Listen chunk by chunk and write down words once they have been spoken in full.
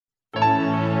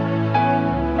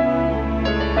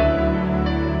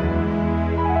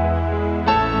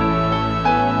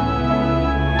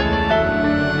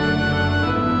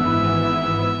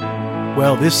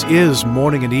Well, this is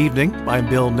Morning and Evening. I'm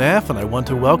Bill Neff, and I want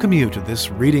to welcome you to this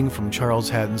reading from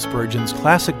Charles Haddon Spurgeon's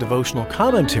classic devotional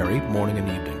commentary, Morning and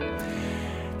Evening.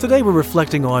 Today we're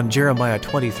reflecting on Jeremiah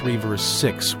 23, verse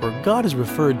 6, where God is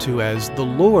referred to as the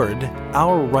Lord,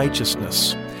 our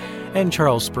righteousness. And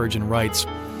Charles Spurgeon writes,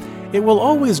 "It will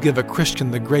always give a Christian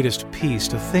the greatest peace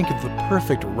to think of the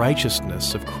perfect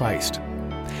righteousness of Christ."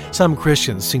 Some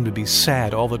Christians seem to be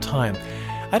sad all the time.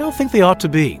 I don't think they ought to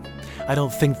be. I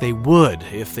don't think they would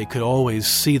if they could always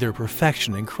see their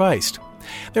perfection in Christ.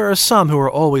 There are some who are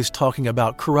always talking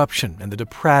about corruption and the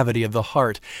depravity of the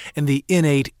heart and the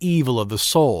innate evil of the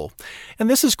soul. And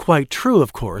this is quite true,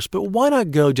 of course, but why not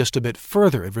go just a bit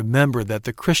further and remember that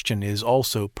the Christian is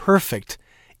also perfect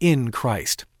in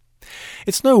Christ?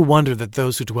 It's no wonder that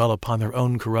those who dwell upon their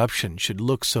own corruption should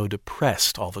look so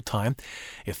depressed all the time.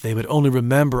 If they would only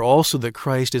remember also that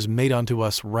Christ is made unto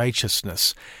us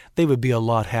righteousness, they would be a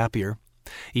lot happier.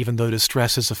 Even though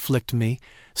distresses afflict me,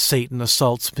 Satan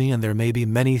assaults me, and there may be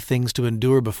many things to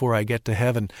endure before I get to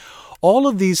heaven, all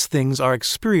of these things are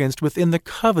experienced within the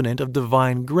covenant of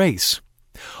divine grace.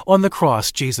 On the cross,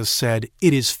 Jesus said,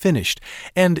 "It is finished,"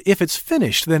 and if it's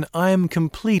finished, then I am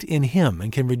complete in Him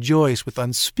and can rejoice with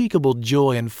unspeakable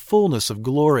joy and fullness of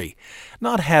glory,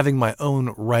 not having my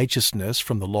own righteousness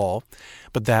from the law,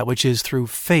 but that which is through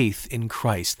faith in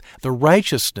Christ, the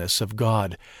righteousness of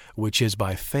God, which is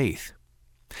by faith.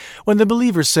 When the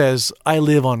believer says, "I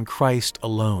live on Christ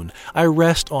alone, I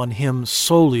rest on Him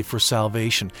solely for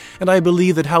salvation, and I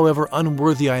believe that however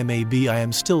unworthy I may be, I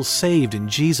am still saved in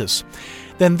Jesus,"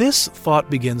 then this thought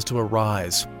begins to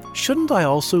arise. Shouldn't I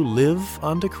also live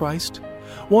unto Christ?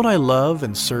 Won't I love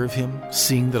and serve Him,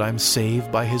 seeing that I'm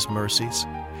saved by His mercies?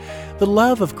 The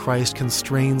love of Christ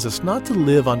constrains us not to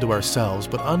live unto ourselves,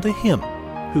 but unto Him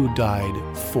who died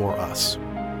for us.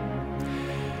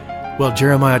 Well,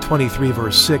 Jeremiah 23,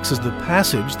 verse 6 is the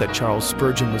passage that Charles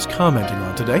Spurgeon was commenting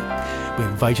on today. We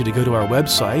invite you to go to our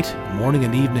website,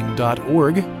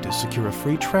 morningandevening.org, to secure a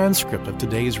free transcript of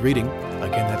today's reading.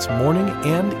 Again, that's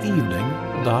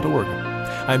morningandevening.org.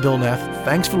 I'm Bill Neff.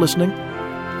 Thanks for listening.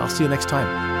 I'll see you next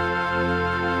time.